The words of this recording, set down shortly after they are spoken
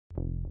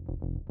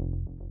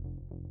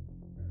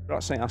We're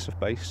at St Asaph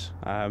Base.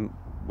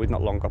 We'd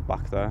not long got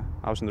back there.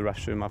 I was in the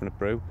restroom having a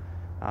brew,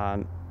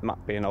 and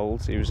Matt, being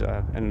old, he was in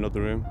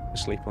another room,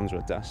 asleep under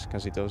a desk,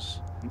 as he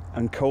does.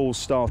 And calls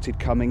started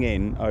coming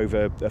in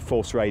over a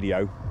force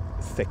radio,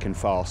 thick and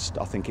fast,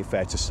 I think it's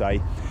fair to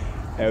say.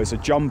 There was a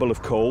jumble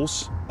of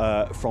calls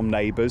from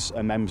neighbours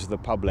and members of the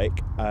public,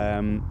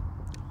 and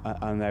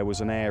there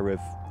was an air of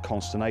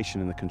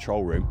consternation in the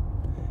control room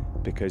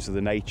because of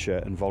the nature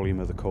and volume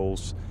of the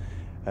calls.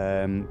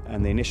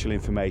 And the initial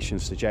information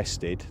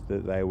suggested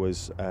that there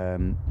was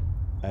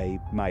a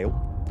male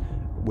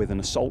with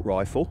an assault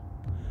rifle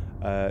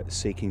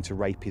seeking to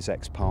rape his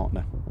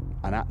ex-partner,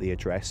 and at the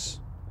address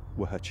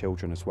were her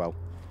children as well.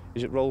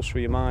 As it rolls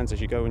through your minds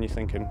as you go and you're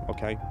thinking,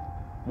 okay,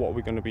 what are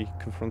we going to be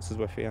confronted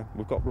with here?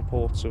 We've got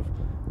reports of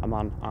a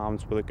man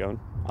armed with a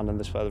gun, and then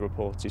there's further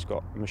reports he's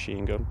got a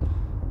machine gun.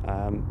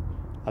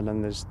 And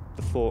then there's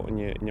the thought in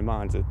your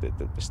mind,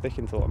 the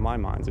sticking thought in my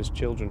mind is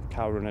children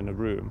cowering in a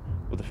room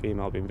with a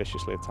female being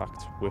viciously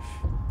attacked with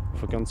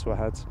a gun to her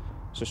head.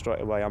 So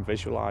straight away I'm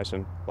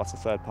visualising that's a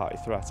third party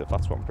threat if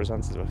that's what I'm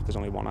presented with. There's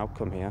only one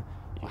outcome here.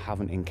 I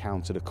haven't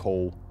encountered a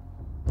call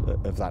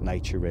of that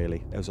nature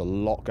really. There was a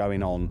lot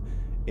going on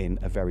in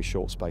a very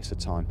short space of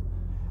time.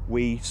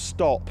 We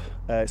stop,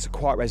 it's a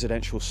quiet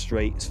residential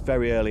street, it's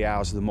very early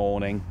hours of the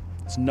morning,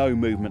 there's no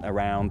movement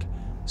around,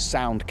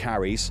 sound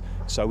carries,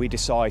 so we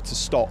decide to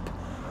stop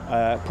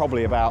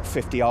probably about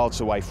 50 yards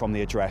away from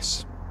the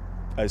address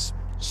as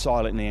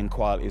silently and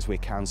quietly as we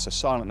can. So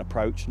silent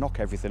approach, knock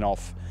everything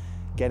off,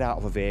 get out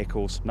of the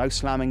vehicles, no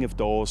slamming of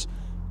doors.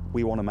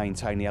 We want to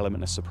maintain the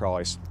element of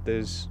surprise.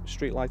 There's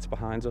street lights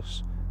behind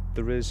us.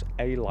 There is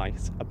a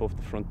light above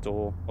the front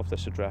door of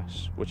this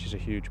address, which is a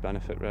huge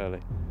benefit really.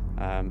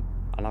 And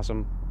as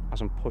I'm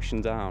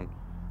pushing down,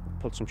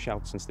 put some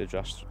shouts into the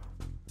address.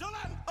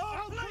 Dylan!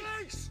 Oh,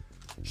 police!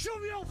 Show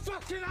me your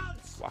fucking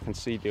hands! I can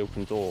see the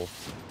open door,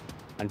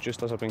 and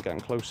just as I've been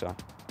getting closer,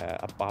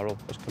 a barrel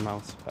has come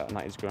out at a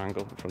 90-degree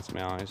angle in front of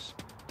my eyes.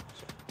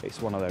 It's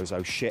one of those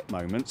oh shit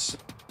moments.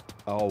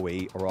 Are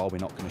we or are we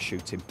not going to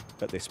shoot him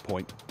at this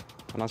point?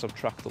 And as I've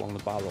tracked along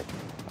the barrel,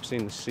 I've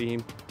seen the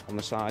seam on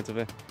the side of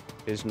it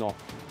is not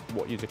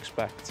what you'd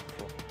expect.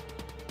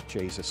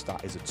 Jesus,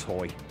 that is a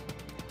toy.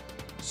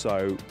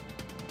 So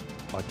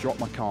I drop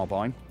my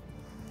carbine,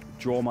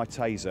 draw my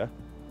taser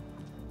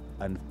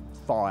and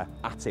fire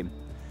at him.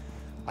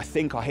 I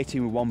think I hit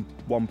him with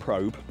one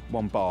probe,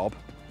 one barb,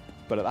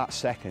 but at that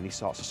second he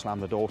starts to slam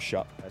the door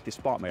shut.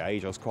 Despite my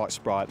age, I was quite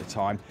spry at the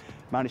time,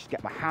 managed to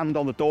get my hand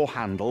on the door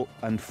handle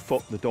and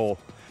foot the door.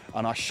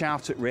 And I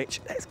shout at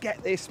Rich, let's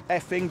get this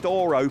effing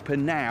door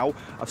open now.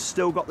 I've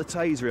still got the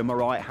taser in my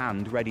right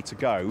hand, ready to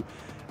go.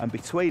 And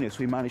between us,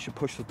 we managed to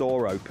push the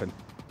door open.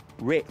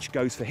 Rich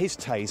goes for his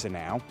taser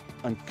now,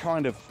 and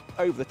kind of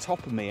over the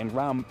top of me and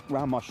round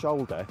my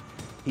shoulder,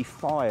 he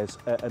fires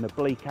at an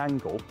oblique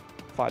angle.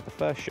 Fired the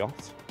first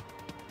shot,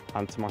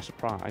 and to my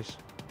surprise,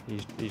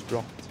 he's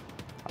dropped.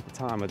 At the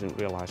time, I didn't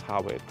realise how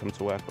it had come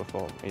to work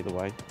before. Either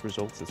way,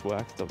 results, it's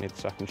worked. Don't need the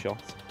second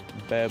shot.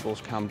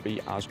 Burbles can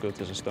be as good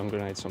as a stun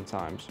grenade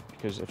sometimes,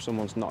 because if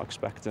someone's not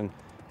expecting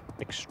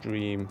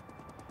extreme,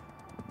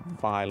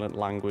 violent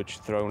language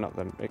thrown at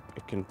them, it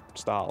can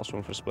startle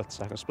someone for a split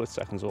second. Split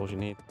second's all you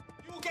need.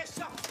 You'll get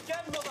shot again,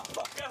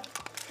 motherfucker!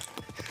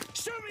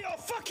 Show me your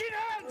fucking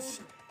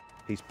hands!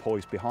 He's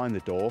poised behind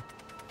the door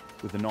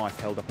with the knife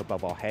held up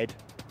above our head.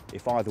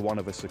 If either one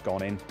of us had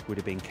gone in, we'd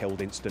have been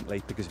killed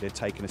instantly because it had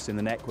taken us in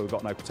the neck where we've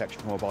got no protection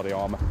from our body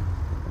armour.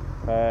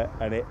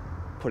 And it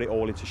put it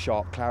all into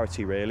sharp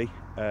clarity really,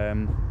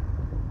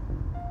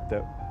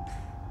 that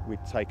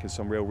we'd taken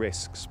some real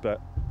risks,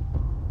 but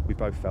we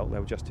both felt they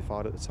were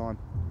justified at the time,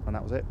 and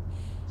that was it.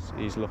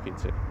 He's lucky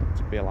to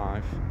be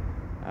alive,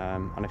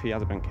 and if he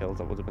had been killed,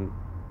 that would have been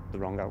the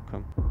wrong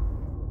outcome.